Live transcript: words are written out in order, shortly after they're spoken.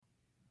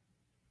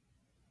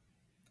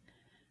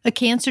A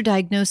cancer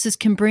diagnosis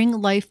can bring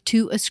life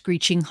to a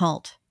screeching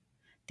halt.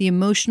 The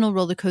emotional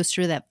roller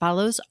coaster that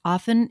follows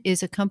often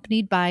is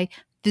accompanied by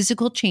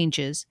physical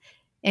changes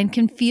and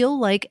can feel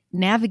like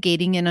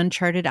navigating an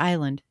uncharted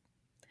island.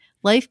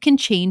 Life can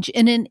change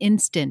in an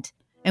instant,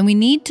 and we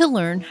need to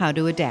learn how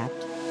to adapt.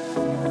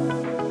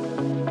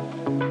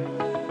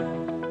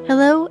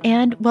 Hello,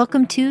 and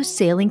welcome to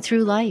Sailing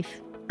Through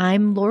Life.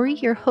 I'm Lori,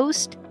 your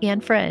host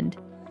and friend.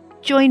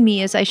 Join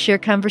me as I share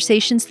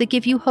conversations that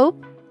give you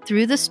hope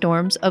through the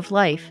storms of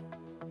life.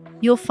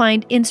 You'll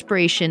find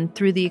inspiration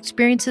through the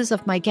experiences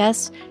of my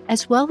guests,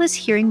 as well as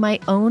hearing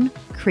my own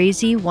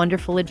crazy,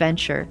 wonderful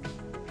adventure.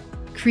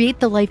 Create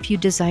the life you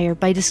desire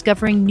by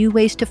discovering new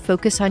ways to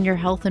focus on your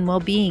health and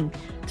well-being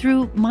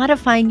through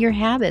modifying your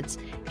habits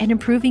and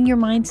improving your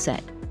mindset.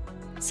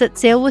 Set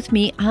sail with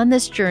me on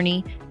this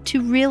journey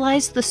to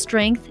realize the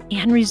strength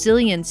and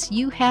resilience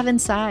you have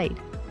inside.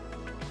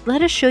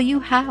 Let us show you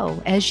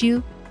how as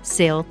you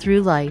sail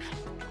through life.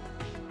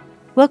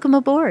 Welcome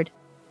aboard.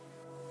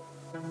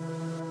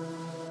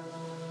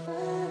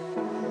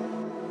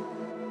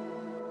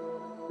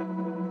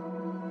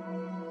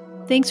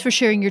 Thanks for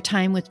sharing your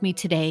time with me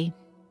today.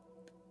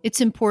 It's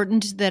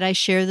important that I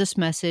share this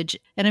message,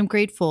 and I'm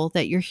grateful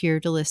that you're here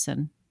to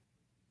listen.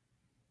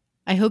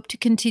 I hope to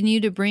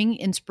continue to bring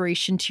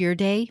inspiration to your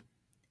day,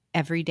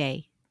 every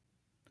day.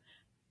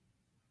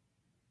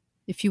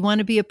 If you want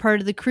to be a part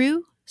of the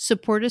crew,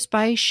 support us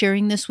by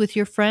sharing this with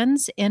your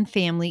friends and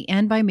family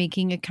and by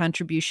making a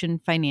contribution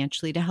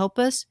financially to help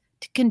us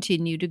to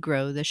continue to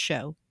grow the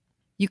show.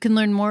 You can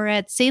learn more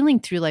at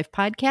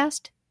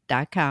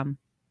sailingthroughlifepodcast.com.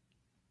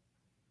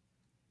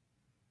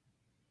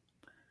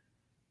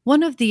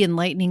 One of the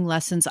enlightening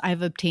lessons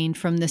I've obtained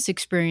from this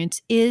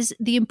experience is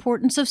the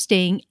importance of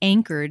staying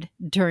anchored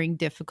during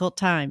difficult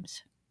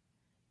times.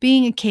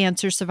 Being a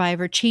cancer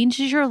survivor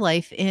changes your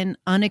life in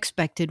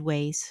unexpected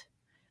ways,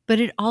 but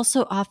it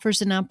also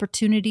offers an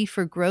opportunity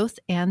for growth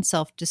and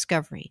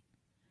self-discovery.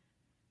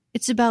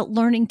 It's about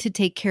learning to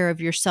take care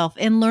of yourself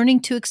and learning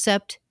to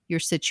accept your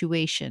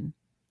situation.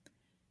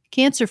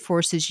 Cancer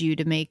forces you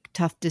to make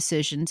tough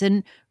decisions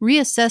and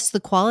reassess the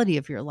quality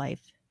of your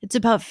life. It's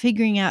about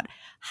figuring out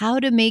how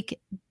to make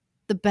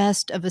the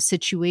best of a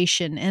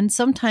situation, and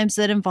sometimes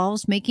that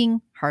involves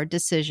making hard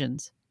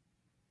decisions.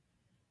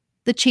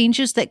 The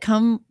changes that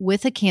come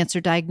with a cancer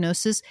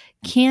diagnosis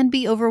can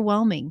be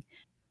overwhelming.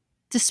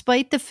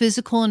 Despite the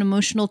physical and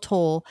emotional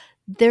toll,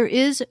 there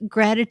is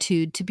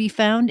gratitude to be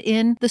found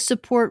in the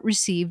support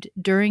received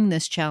during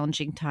this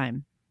challenging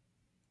time.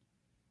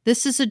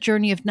 This is a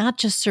journey of not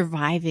just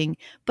surviving,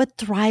 but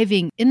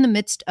thriving in the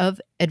midst of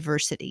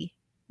adversity.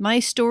 My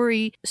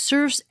story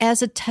serves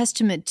as a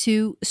testament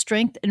to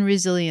strength and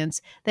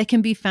resilience that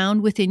can be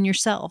found within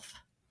yourself.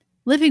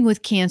 Living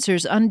with cancer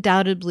is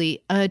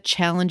undoubtedly a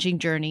challenging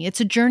journey. It's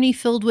a journey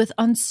filled with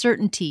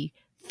uncertainty,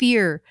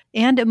 fear,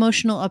 and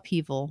emotional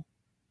upheaval.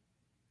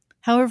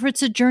 However,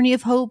 it's a journey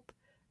of hope,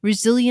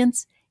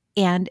 resilience,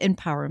 and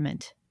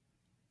empowerment.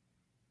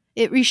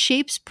 It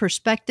reshapes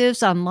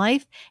perspectives on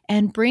life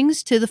and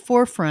brings to the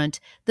forefront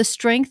the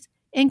strength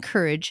and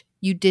courage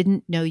you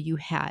didn't know you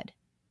had.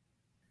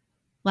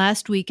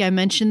 Last week, I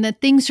mentioned that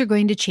things are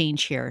going to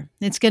change here.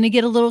 It's going to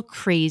get a little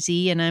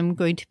crazy, and I'm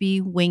going to be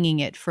winging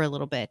it for a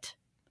little bit.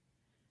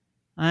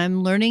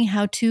 I'm learning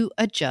how to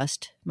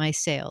adjust my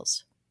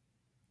sails.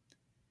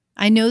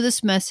 I know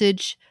this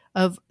message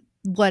of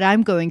what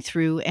I'm going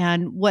through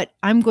and what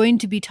I'm going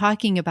to be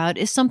talking about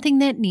is something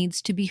that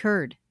needs to be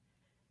heard.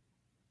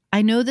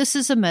 I know this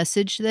is a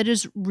message that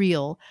is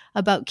real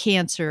about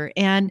cancer,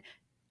 and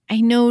I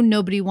know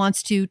nobody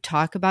wants to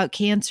talk about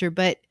cancer,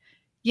 but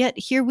yet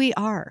here we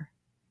are.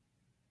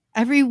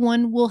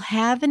 Everyone will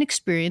have an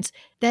experience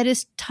that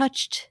is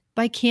touched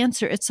by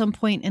cancer at some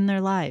point in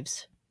their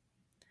lives.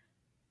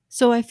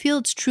 So I feel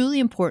it's truly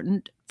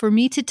important for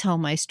me to tell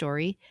my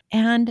story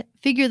and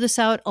figure this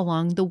out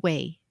along the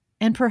way.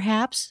 And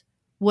perhaps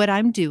what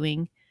I'm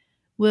doing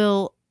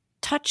will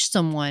touch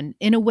someone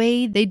in a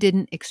way they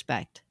didn't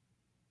expect.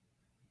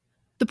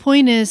 The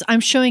point is, I'm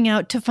showing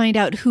out to find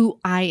out who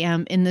I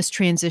am in this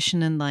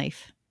transition in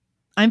life.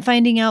 I'm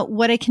finding out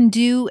what I can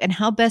do and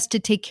how best to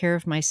take care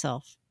of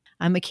myself.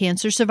 I'm a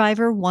cancer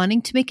survivor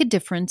wanting to make a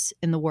difference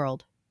in the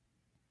world.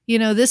 You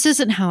know, this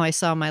isn't how I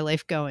saw my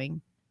life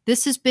going.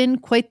 This has been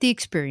quite the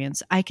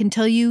experience. I can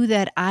tell you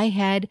that I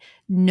had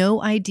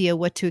no idea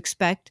what to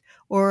expect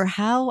or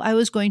how I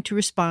was going to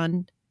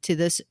respond to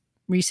this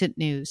recent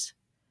news.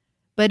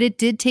 But it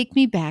did take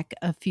me back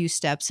a few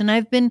steps, and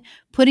I've been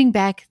putting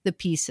back the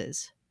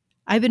pieces.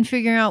 I've been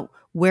figuring out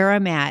where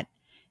I'm at,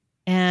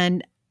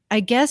 and I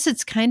guess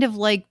it's kind of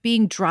like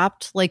being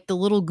dropped like the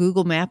little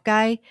Google Map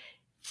guy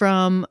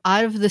from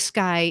out of the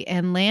sky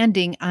and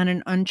landing on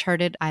an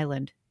uncharted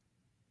island.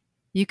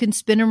 You can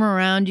spin them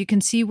around, you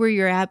can see where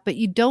you're at, but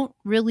you don't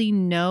really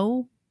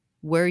know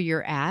where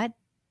you're at.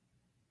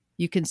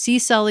 You can see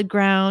solid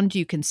ground,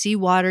 you can see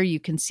water, you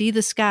can see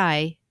the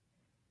sky,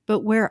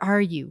 but where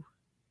are you?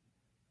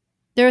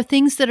 There are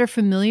things that are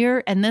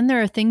familiar, and then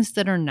there are things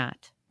that are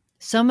not.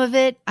 Some of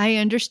it I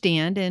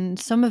understand, and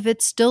some of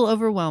it's still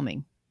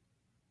overwhelming.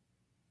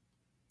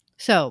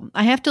 So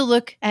I have to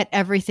look at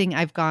everything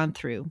I've gone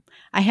through.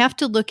 I have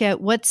to look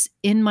at what's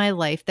in my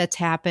life that's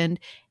happened.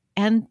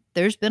 And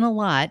there's been a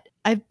lot.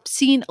 I've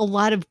seen a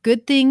lot of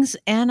good things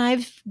and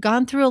I've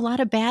gone through a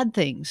lot of bad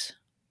things.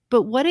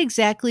 But what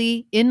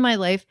exactly in my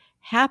life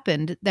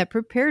happened that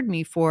prepared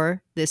me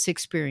for this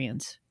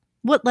experience?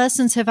 What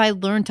lessons have I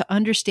learned to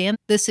understand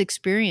this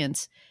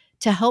experience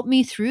to help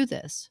me through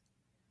this?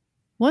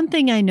 One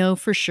thing I know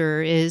for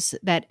sure is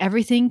that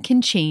everything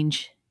can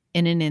change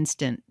in an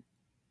instant.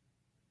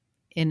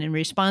 And in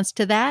response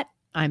to that,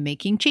 I'm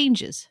making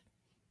changes.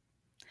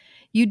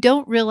 You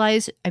don't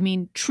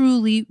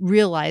truly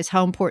realize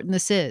how important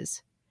this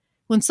is.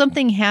 When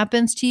something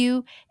happens to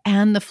you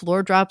and the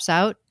floor drops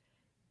out,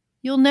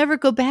 you'll never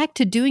go back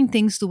to doing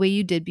things the way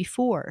you did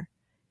before.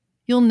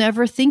 You'll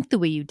never think the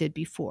way you did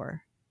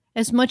before.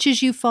 As much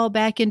as you fall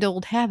back into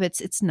old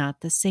habits, it's not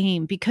the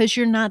same because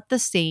you're not the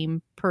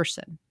same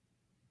person.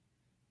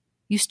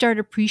 You start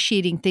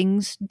appreciating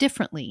things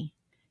differently.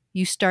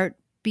 You start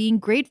being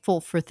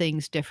grateful for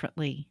things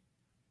differently.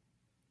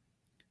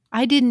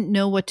 I didn't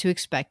know what to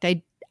expect.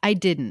 I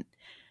didn't.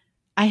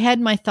 I had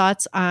my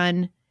thoughts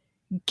on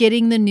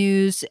getting the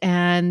news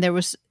and there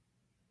was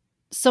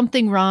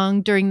something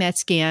wrong during that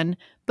scan.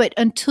 But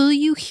until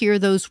you hear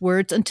those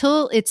words,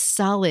 until it's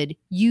solid,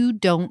 you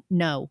don't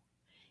know.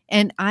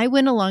 And I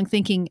went along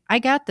thinking, I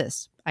got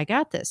this, I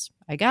got this,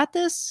 I got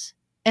this,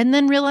 and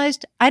then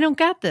realized I don't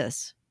got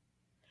this.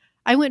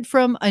 I went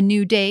from a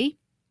new day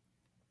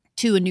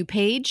to a new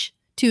page,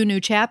 to a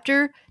new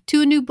chapter,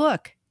 to a new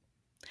book.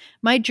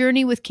 My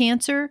journey with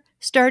cancer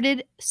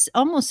started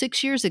almost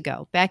 6 years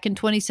ago, back in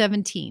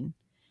 2017,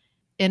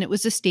 and it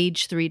was a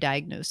stage 3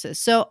 diagnosis.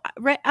 So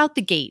right out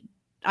the gate,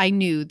 I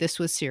knew this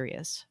was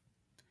serious.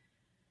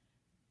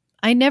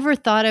 I never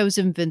thought I was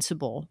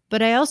invincible,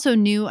 but I also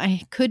knew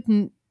I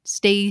couldn't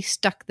stay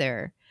stuck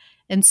there.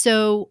 And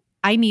so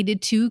I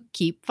needed to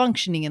keep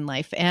functioning in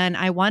life, and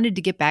I wanted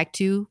to get back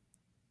to,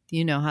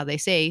 you know how they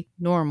say,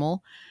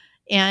 normal.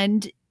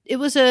 And it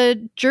was a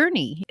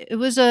journey. It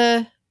was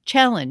a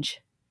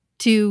challenge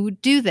to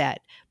do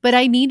that. But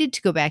I needed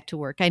to go back to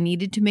work. I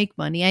needed to make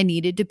money. I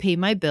needed to pay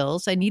my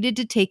bills. I needed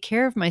to take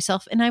care of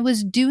myself. And I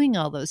was doing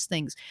all those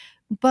things.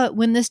 But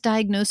when this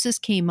diagnosis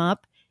came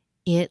up,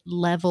 it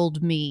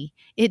leveled me.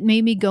 It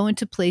made me go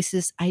into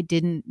places I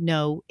didn't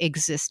know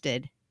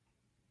existed.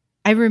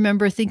 I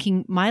remember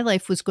thinking my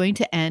life was going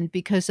to end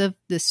because of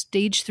the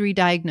stage 3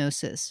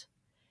 diagnosis.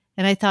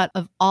 And I thought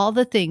of all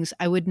the things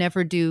I would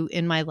never do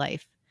in my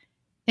life.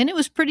 And it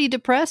was pretty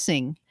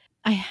depressing.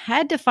 I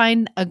had to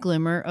find a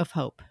glimmer of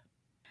hope.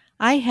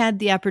 I had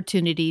the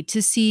opportunity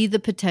to see the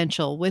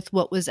potential with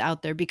what was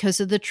out there because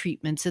of the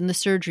treatments and the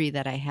surgery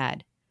that I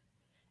had.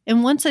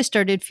 And once I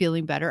started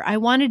feeling better, I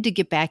wanted to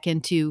get back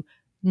into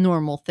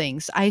normal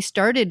things. I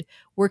started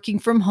working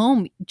from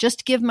home just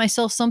to give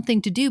myself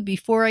something to do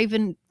before I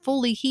even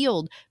fully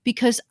healed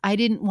because I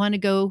didn't want to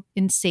go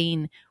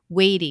insane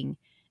waiting.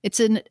 It's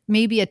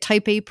maybe a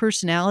type A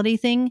personality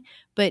thing,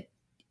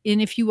 and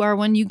if you are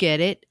one, you get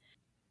it.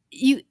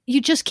 You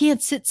just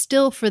can't sit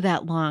still for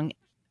that long.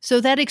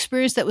 So that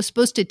experience that was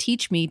supposed to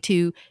teach me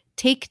to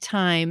take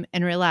time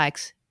and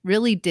relax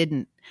really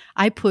didn't.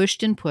 I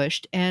pushed and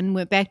pushed and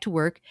went back to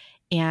work,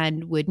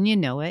 and wouldn't you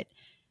know it,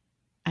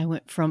 I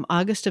went from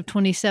August of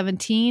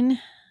 2017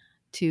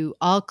 to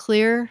all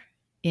clear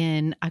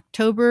in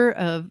October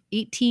of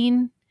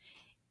 18,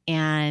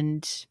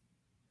 and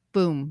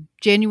boom,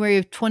 January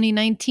of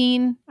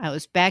 2019, I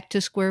was back to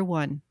square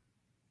one.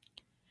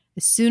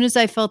 As soon as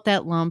I felt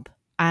that lump,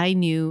 I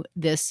knew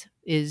this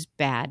is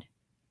bad.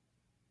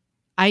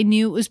 I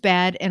knew it was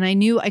bad, and I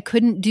knew I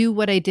couldn't do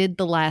what I did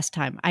the last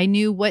time. I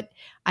knew what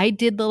I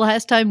did the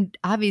last time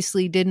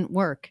obviously didn't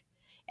work,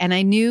 and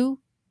I knew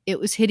it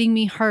was hitting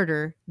me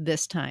harder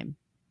this time.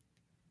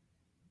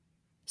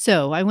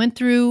 So I went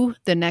through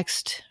the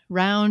next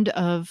round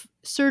of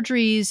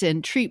surgeries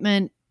and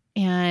treatment,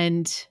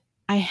 and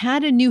I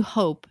had a new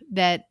hope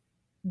that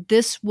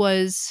this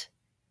was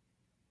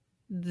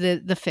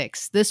the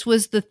fix. This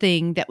was the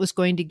thing that was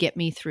going to get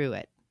me through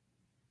it.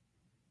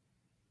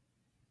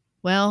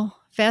 Well,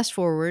 fast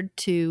forward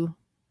to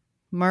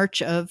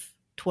March of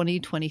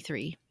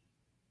 2023,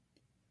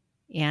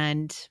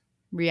 and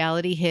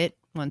reality hit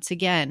once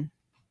again.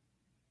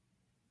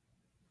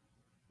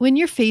 When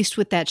you're faced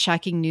with that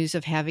shocking news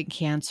of having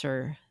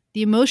cancer,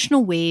 the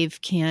emotional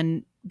wave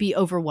can be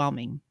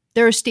overwhelming.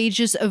 There are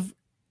stages of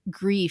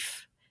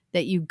grief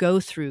that you go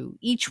through.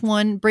 Each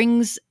one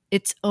brings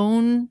its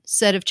own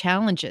set of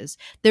challenges.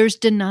 There's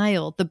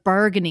denial, the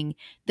bargaining,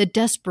 the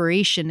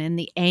desperation, and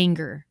the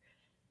anger.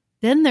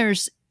 Then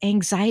there's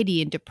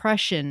anxiety and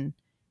depression.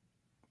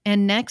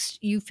 And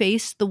next, you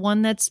face the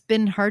one that's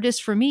been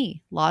hardest for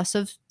me, loss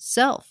of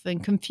self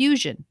and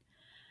confusion.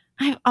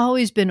 I've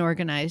always been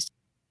organized.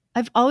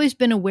 I've always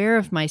been aware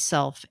of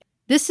myself.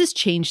 This has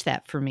changed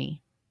that for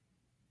me.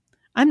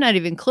 I'm not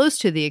even close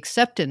to the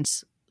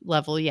acceptance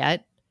level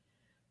yet.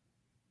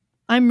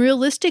 I'm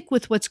realistic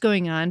with what's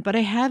going on, but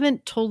I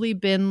haven't totally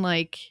been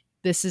like,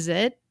 this is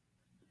it.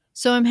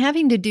 So I'm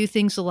having to do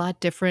things a lot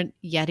different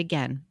yet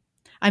again.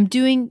 I'm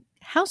doing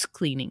house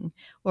cleaning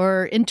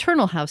or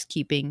internal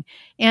housekeeping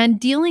and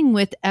dealing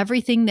with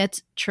everything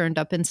that's churned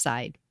up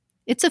inside.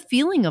 It's a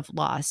feeling of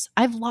loss.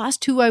 I've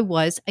lost who I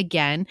was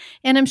again,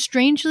 and I'm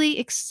strangely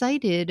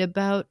excited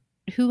about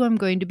who I'm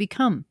going to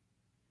become.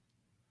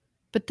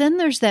 But then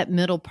there's that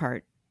middle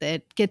part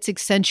that gets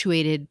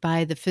accentuated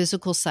by the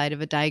physical side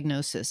of a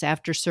diagnosis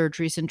after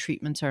surgeries and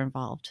treatments are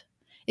involved.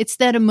 It's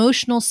that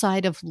emotional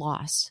side of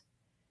loss.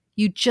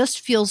 You just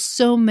feel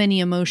so many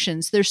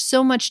emotions. There's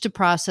so much to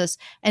process.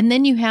 And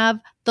then you have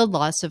the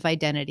loss of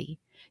identity.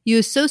 You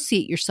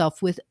associate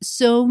yourself with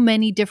so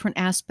many different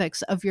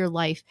aspects of your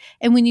life.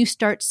 And when you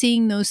start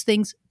seeing those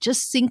things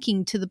just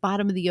sinking to the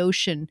bottom of the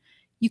ocean,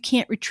 you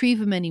can't retrieve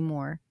them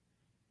anymore.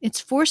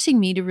 It's forcing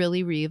me to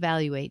really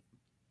reevaluate.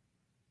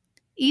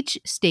 Each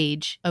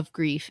stage of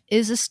grief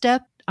is a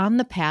step on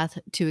the path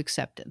to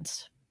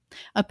acceptance,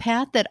 a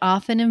path that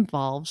often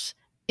involves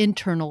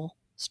internal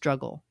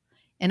struggle,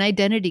 an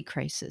identity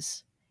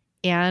crisis,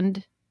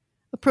 and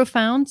a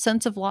profound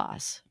sense of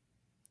loss.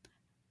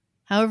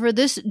 However,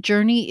 this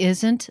journey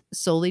isn't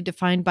solely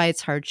defined by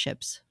its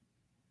hardships.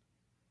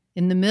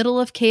 In the middle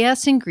of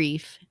chaos and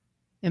grief,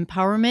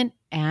 empowerment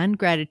and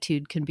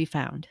gratitude can be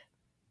found.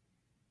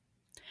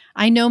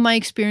 I know my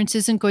experience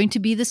isn't going to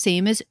be the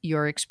same as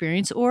your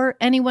experience or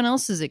anyone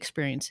else's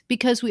experience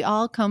because we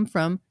all come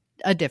from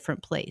a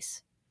different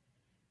place.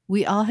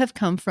 We all have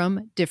come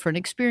from different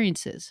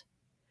experiences.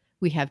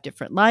 We have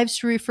different lives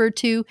to refer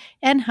to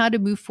and how to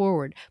move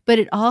forward, but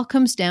it all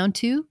comes down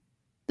to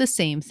the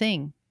same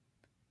thing: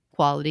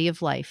 quality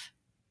of life.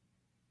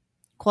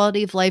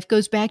 Quality of life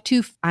goes back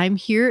to I'm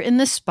here in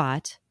this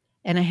spot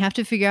and I have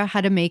to figure out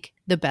how to make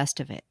the best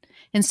of it.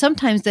 And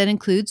sometimes that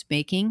includes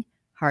making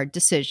hard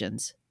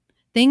decisions.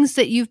 Things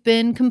that you've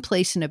been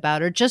complacent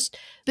about or just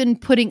been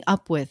putting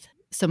up with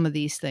some of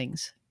these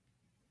things.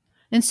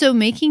 And so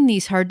making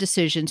these hard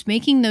decisions,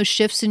 making those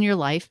shifts in your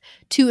life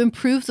to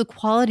improve the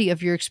quality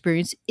of your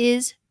experience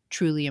is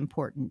truly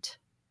important.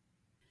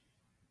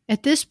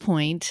 At this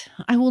point,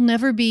 I will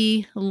never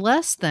be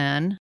less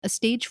than a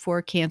stage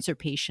 4 cancer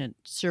patient,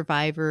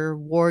 survivor,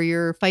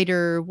 warrior,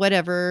 fighter,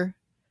 whatever.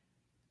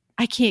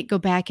 I can't go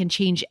back and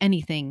change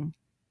anything.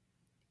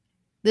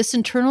 This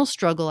internal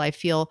struggle I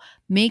feel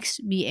makes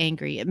me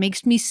angry. It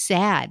makes me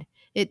sad.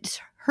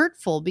 It's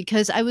hurtful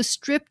because I was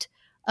stripped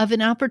of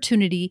an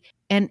opportunity,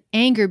 and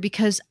anger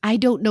because I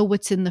don't know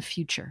what's in the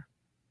future.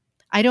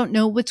 I don't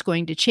know what's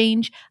going to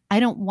change. I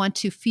don't want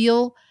to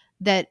feel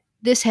that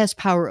this has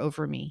power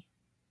over me.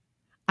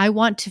 I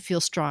want to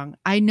feel strong.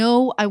 I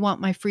know I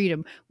want my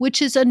freedom,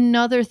 which is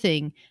another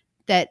thing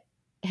that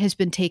has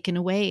been taken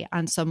away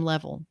on some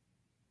level.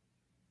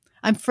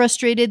 I'm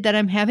frustrated that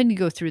I'm having to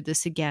go through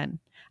this again.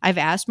 I've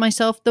asked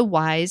myself the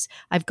whys.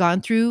 I've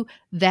gone through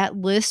that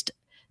list,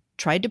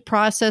 tried to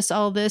process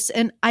all this,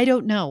 and I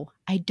don't know.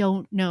 I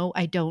don't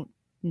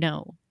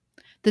know.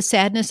 The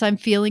sadness I'm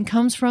feeling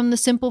comes from the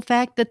simple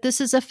fact that this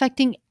is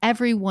affecting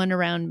everyone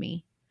around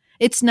me.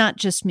 It's not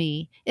just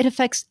me. It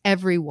affects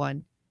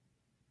everyone.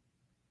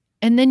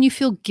 And then you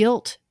feel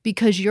guilt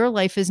because your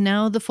life is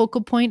now the focal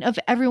point of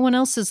everyone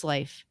else's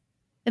life.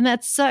 And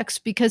that sucks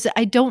because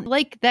I don't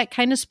like that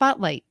kind of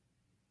spotlight.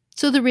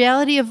 So the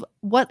reality of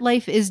what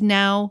life is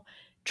now,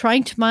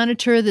 trying to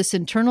monitor this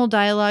internal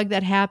dialogue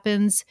that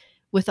happens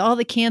with all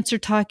the cancer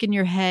talk in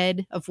your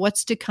head of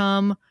what's to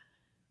come,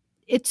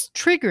 it's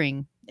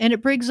triggering and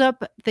it brings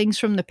up things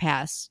from the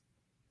past.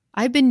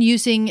 I've been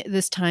using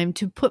this time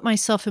to put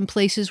myself in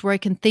places where I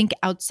can think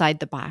outside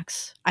the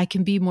box. I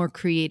can be more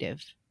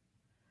creative.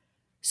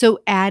 So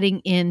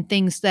adding in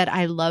things that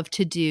I love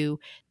to do,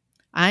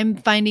 I'm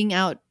finding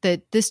out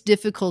that this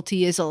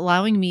difficulty is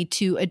allowing me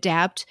to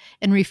adapt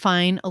and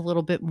refine a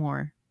little bit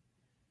more.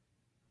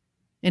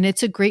 And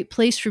it's a great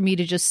place for me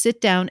to just sit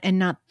down and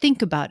not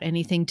think about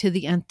anything to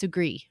the nth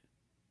degree.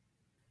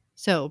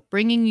 So,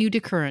 bringing you to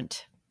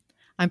current.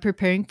 I'm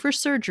preparing for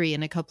surgery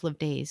in a couple of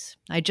days.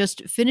 I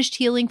just finished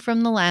healing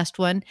from the last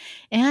one,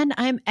 and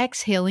I'm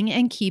exhaling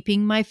and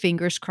keeping my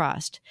fingers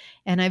crossed.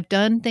 And I've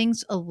done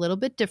things a little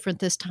bit different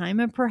this time,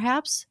 and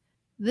perhaps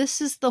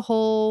this is the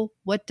whole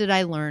what did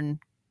I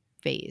learn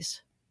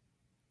phase.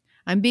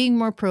 I'm being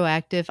more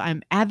proactive.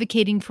 I'm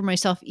advocating for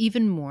myself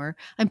even more.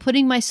 I'm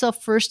putting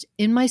myself first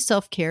in my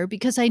self-care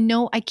because I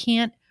know I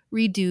can't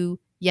redo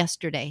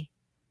yesterday.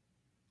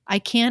 I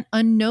can't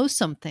unknow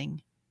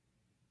something.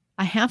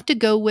 I have to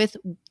go with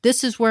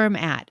this is where I'm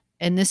at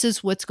and this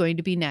is what's going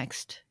to be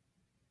next.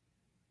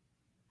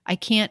 I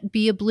can't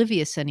be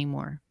oblivious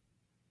anymore.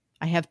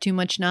 I have too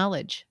much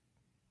knowledge.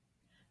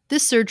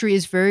 This surgery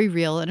is very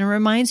real and it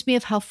reminds me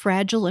of how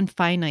fragile and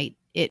finite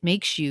it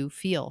makes you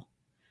feel.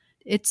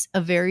 It's a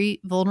very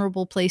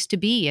vulnerable place to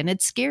be and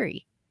it's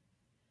scary.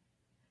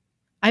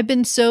 I've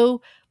been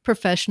so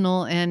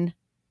professional and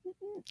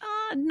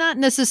not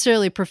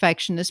necessarily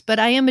perfectionist, but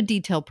I am a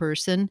detail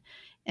person.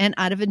 And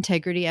out of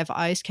integrity, I've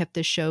always kept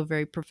this show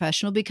very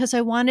professional because I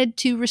wanted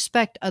to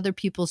respect other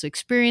people's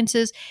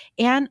experiences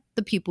and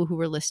the people who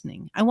were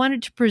listening. I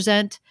wanted to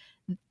present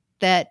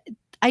that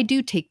I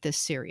do take this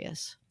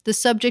serious. The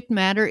subject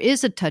matter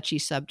is a touchy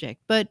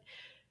subject, but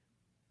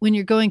when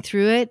you're going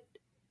through it,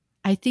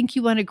 I think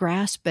you want to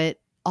grasp at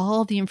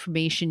all the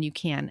information you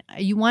can.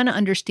 You want to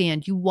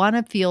understand. You want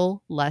to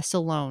feel less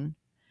alone.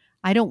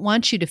 I don't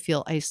want you to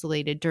feel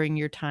isolated during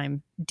your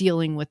time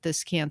dealing with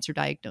this cancer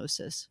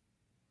diagnosis.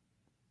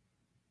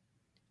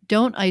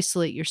 Don't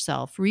isolate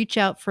yourself. Reach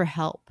out for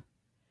help.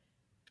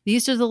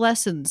 These are the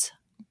lessons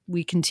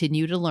we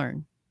continue to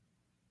learn.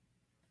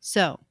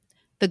 So,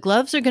 the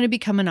gloves are going to be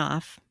coming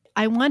off.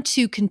 I want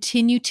to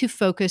continue to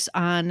focus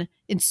on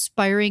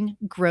inspiring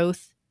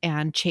growth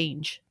and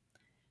change.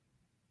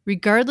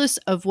 Regardless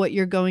of what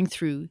you're going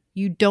through,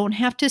 you don't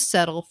have to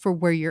settle for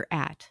where you're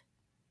at.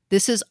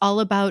 This is all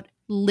about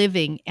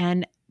living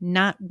and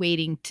not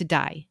waiting to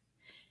die.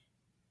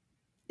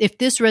 If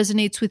this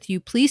resonates with you,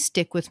 please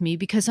stick with me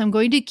because I'm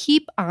going to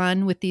keep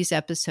on with these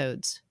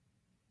episodes.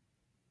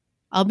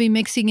 I'll be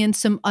mixing in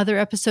some other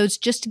episodes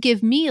just to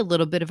give me a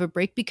little bit of a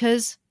break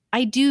because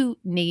I do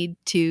need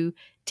to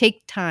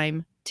take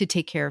time to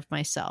take care of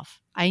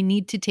myself. I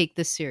need to take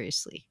this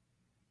seriously.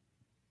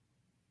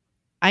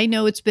 I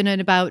know it's been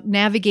about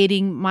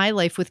navigating my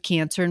life with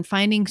cancer and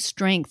finding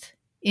strength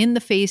in the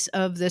face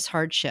of this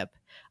hardship.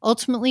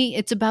 Ultimately,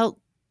 it's about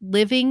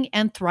living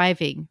and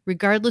thriving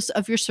regardless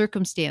of your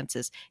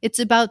circumstances. It's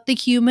about the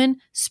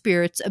human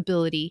spirit's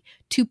ability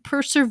to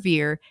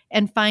persevere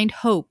and find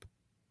hope.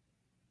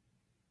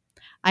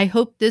 I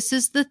hope this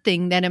is the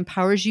thing that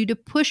empowers you to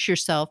push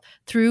yourself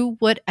through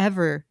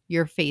whatever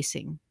you're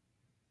facing.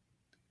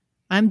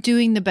 I'm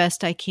doing the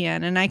best I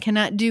can, and I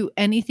cannot do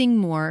anything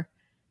more.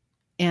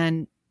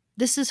 And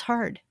this is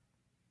hard.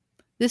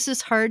 This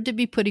is hard to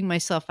be putting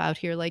myself out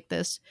here like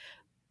this.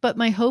 But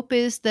my hope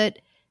is that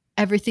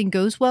everything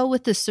goes well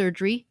with the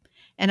surgery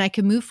and I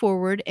can move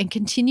forward and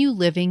continue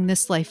living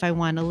this life I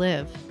want to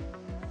live.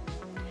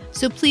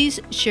 So please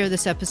share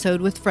this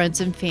episode with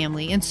friends and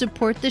family and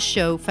support the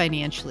show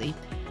financially.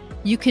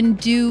 You can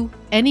do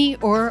any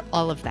or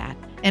all of that,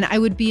 and I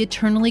would be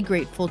eternally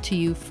grateful to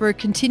you for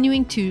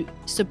continuing to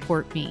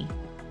support me.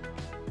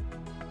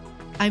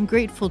 I'm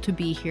grateful to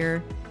be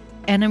here,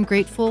 and I'm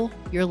grateful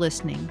you're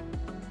listening.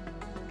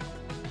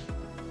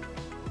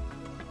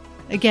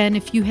 Again,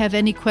 if you have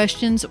any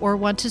questions or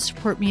want to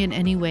support me in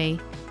any way,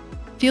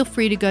 feel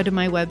free to go to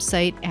my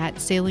website at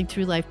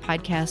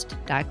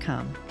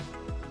sailingthroughlifepodcast.com.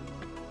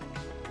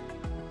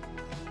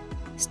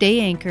 Stay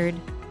anchored.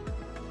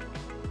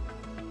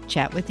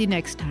 Chat with you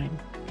next time.